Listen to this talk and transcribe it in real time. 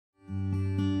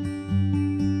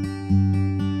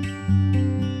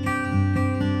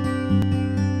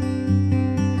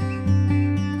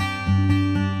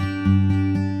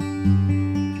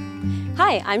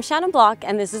I'm Shannon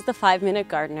and this is the 5-Minute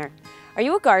Gardener. Are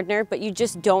you a gardener but you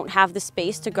just don't have the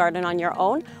space to garden on your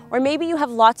own? Or maybe you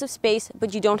have lots of space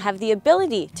but you don't have the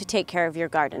ability to take care of your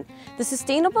garden? The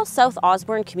Sustainable South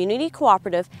Osborne Community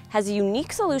Cooperative has a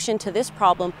unique solution to this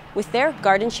problem with their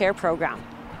Garden Share program.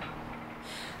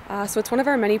 So it's one of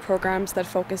our many programs that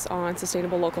focus on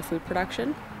sustainable local food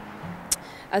production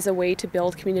as a way to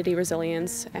build community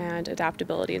resilience and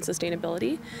adaptability and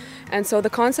sustainability. And so the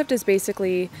concept is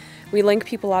basically we link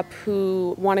people up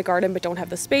who want to garden but don't have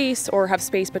the space, or have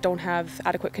space but don't have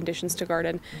adequate conditions to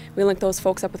garden. We link those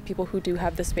folks up with people who do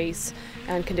have the space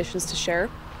and conditions to share.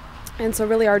 And so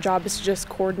really our job is to just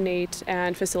coordinate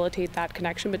and facilitate that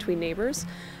connection between neighbors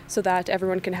so that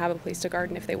everyone can have a place to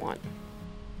garden if they want.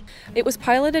 It was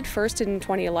piloted first in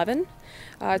 2011.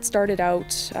 It started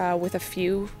out with a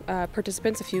few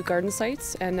participants, a few garden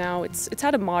sites, and now it's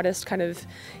had a modest kind of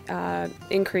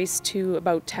increase to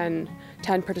about 10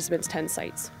 participants, 10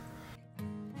 sites.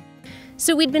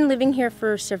 So we'd been living here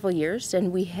for several years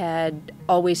and we had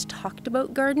always talked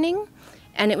about gardening.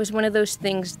 And it was one of those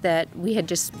things that we had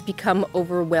just become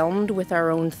overwhelmed with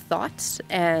our own thoughts,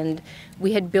 and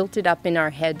we had built it up in our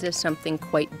heads as something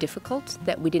quite difficult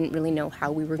that we didn't really know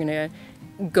how we were going to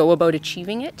go about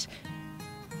achieving it.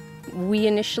 We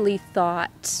initially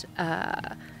thought,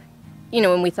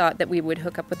 when we thought that we would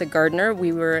hook up with a gardener,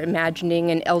 we were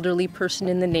imagining an elderly person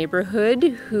in the neighborhood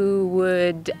who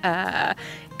would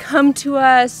come to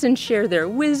us and share their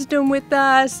wisdom with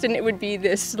us, and it would be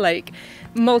this like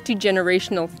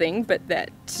multi-generational thing, but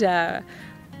that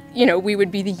we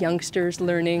would be the youngsters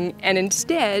learning. And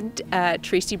instead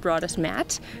Tracy brought us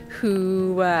Matt,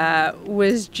 who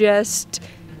was just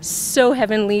so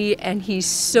heavenly, and he's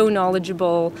so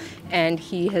knowledgeable, and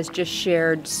he has just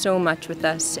shared so much with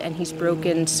us, and he's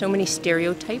broken so many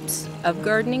stereotypes of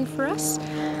gardening for us,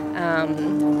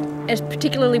 as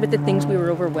particularly with the things we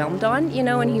were overwhelmed on,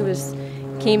 and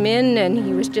he came in and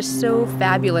he was just so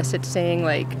fabulous at saying,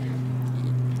 like,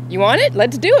 you want it?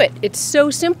 Let's do it. It's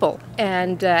so simple,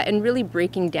 and really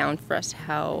breaking down for us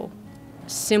how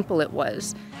simple it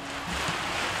was.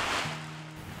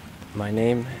 My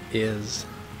name is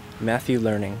Matthew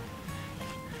Learning,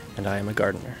 and I am a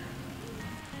gardener.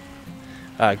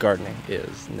 Gardening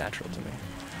is natural to me.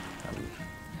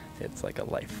 It's like a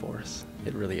life force.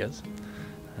 It really is.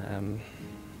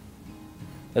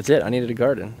 That's it. I needed a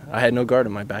garden. I had no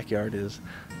garden. My backyard is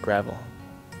gravel.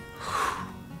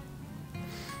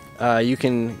 You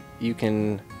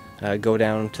can go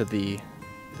down to the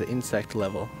insect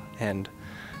level, and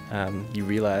you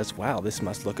realize, wow, this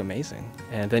must look amazing.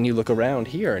 And then you look around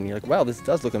here and you're like, wow, this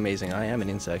does look amazing. I am an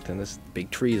insect, and this big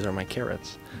trees are my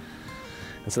carrots.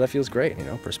 And so that feels great,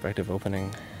 perspective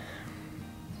opening.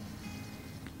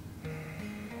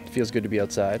 It feels good to be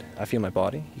outside. I feel my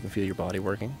body. You can feel your body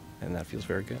working, and that feels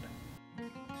very good.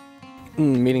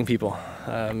 Meeting people,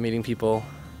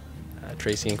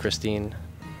 Tracy and Christine.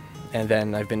 And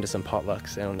then I've been to some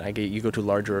potlucks, and you go to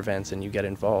larger events and you get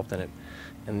involved in it.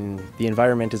 And the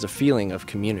environment is a feeling of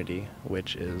community,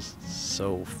 which is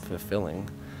so fulfilling.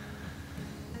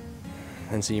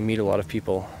 And so you meet a lot of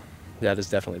people. That is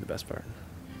definitely the best part.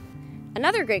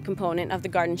 Another great component of the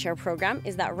Garden Share program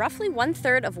is that roughly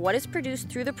 1/3 of what is produced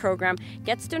through the program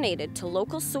gets donated to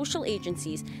local social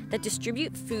agencies that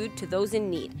distribute food to those in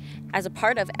need, as a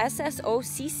part of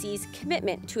SSOCC's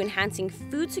commitment to enhancing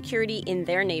food security in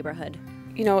their neighborhood.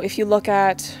 If you look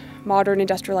at modern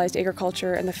industrialized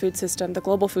agriculture and the food system, the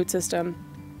global food system,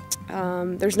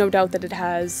 there's no doubt that it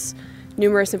has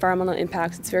numerous environmental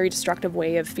impacts. It's a very destructive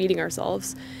way of feeding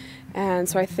ourselves. And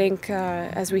so I think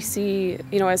as we see,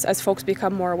 as folks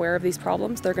become more aware of these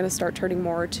problems, they're going to start turning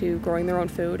more to growing their own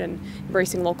food and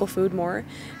embracing local food more.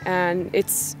 And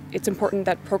it's important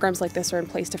that programs like this are in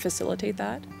place to facilitate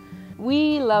that.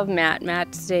 We love Matt.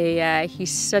 He's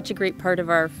such a great part of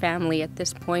our family at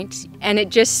this point. And it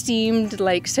just seemed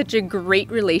like such a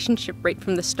great relationship right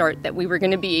from the start, that we were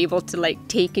going to be able to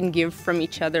take and give from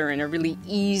each other in a really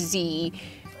easy,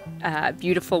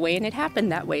 beautiful way. And it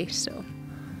happened that way, so.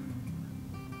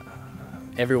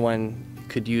 Everyone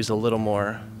could use a little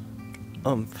more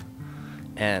oomph,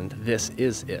 and this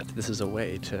is it. This is a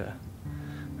way to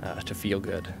feel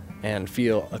good and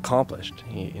feel accomplished.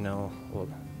 Well,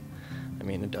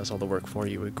 it does all the work for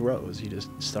you. It grows. You just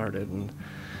started, and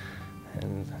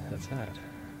that's that.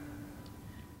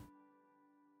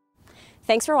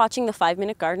 Thanks for watching the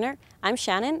 5-Minute Gardener. I'm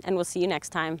Shannon, and we'll see you next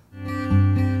time.